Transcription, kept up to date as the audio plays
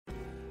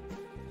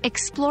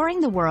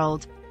Exploring the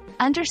world,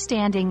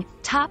 understanding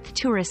top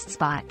tourist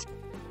spot.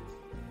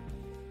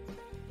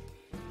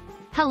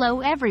 Hello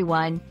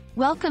everyone,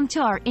 welcome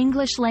to our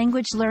English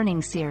language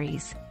learning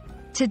series.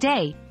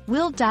 Today,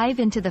 we'll dive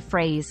into the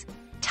phrase,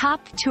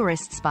 top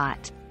tourist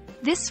spot.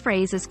 This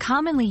phrase is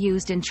commonly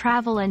used in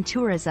travel and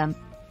tourism,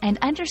 and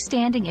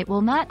understanding it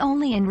will not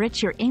only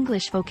enrich your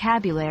English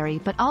vocabulary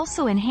but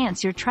also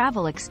enhance your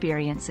travel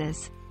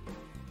experiences.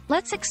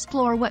 Let's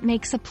explore what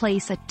makes a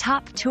place a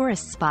top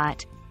tourist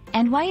spot,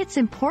 and why it's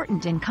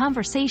important in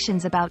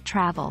conversations about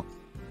travel.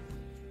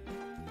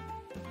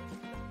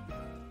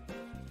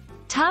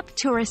 Top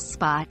tourist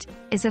spot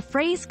is a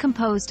phrase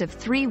composed of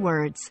three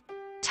words: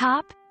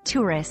 top,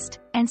 tourist,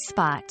 and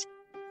spot.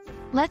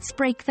 Let's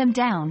break them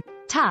down.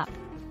 Top.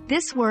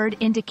 This word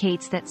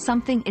indicates that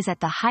something is at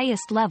the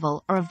highest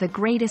level or of the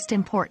greatest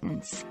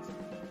importance.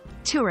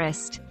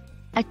 Tourist.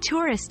 A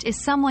tourist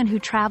is someone who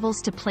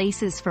travels to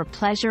places for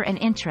pleasure and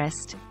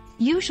interest,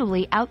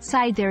 usually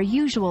outside their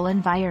usual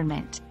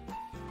environment.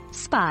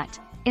 Spot.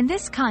 In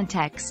this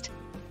context,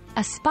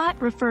 a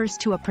spot refers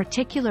to a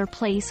particular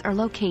place or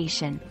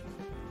location.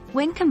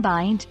 When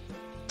combined,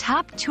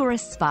 top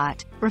tourist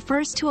spot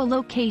refers to a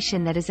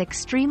location that is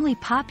extremely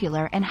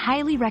popular and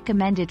highly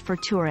recommended for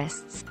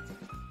tourists.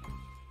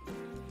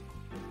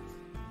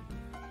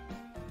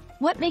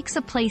 What makes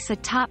a place a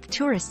top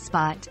tourist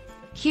spot?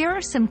 Here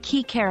are some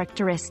key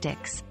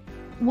characteristics.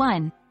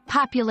 1.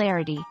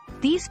 Popularity.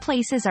 These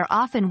places are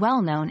often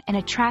well-known and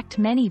attract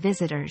many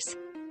visitors.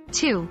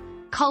 2.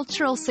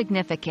 Cultural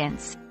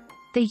significance.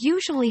 They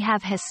usually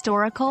have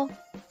historical,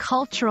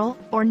 cultural,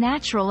 or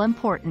natural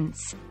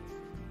importance.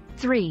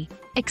 3.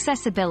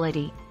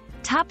 Accessibility.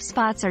 Top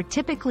spots are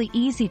typically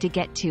easy to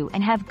get to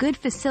and have good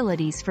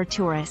facilities for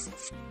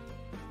tourists.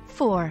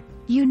 4.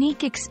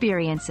 Unique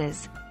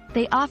experiences.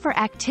 They offer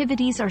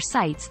activities or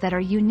sites that are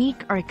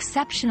unique or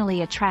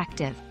exceptionally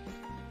attractive.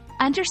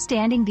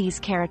 Understanding these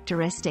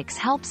characteristics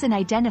helps in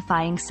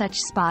identifying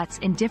such spots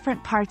in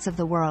different parts of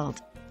the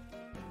world.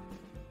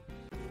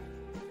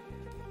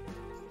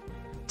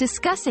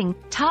 Discussing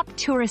top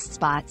tourist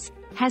spots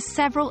has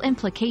several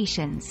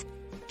implications.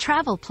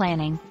 Travel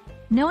planning.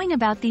 Knowing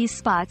about these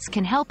spots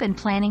can help in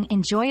planning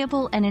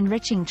enjoyable and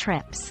enriching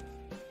trips.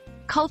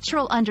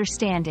 Cultural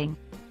understanding.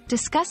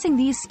 Discussing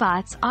these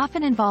spots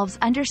often involves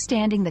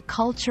understanding the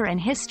culture and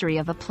history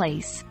of a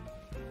place.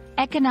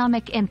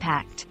 Economic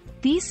impact.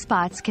 These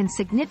spots can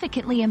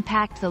significantly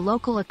impact the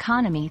local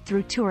economy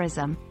through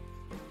tourism.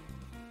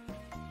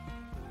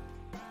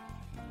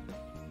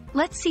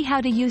 Let's see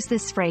how to use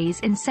this phrase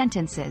in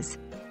sentences.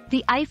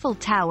 The Eiffel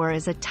Tower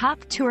is a top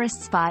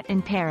tourist spot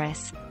in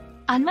Paris.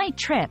 On my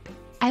trip,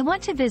 I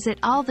want to visit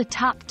all the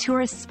top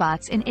tourist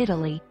spots in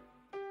Italy.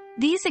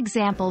 These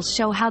examples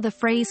show how the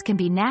phrase can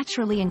be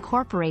naturally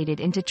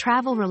incorporated into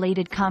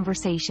travel-related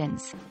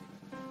conversations.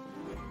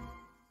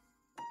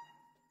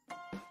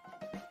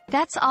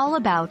 That's all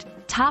about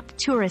top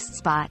tourist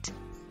spot.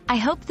 I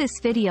hope this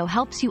video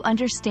helps you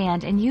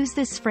understand and use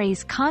this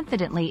phrase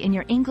confidently in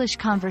your English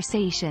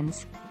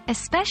conversations,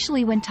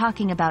 especially when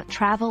talking about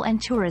travel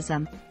and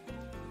tourism.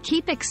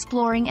 Keep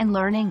exploring and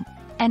learning,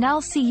 and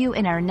I'll see you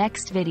in our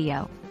next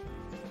video.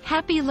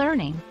 Happy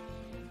learning!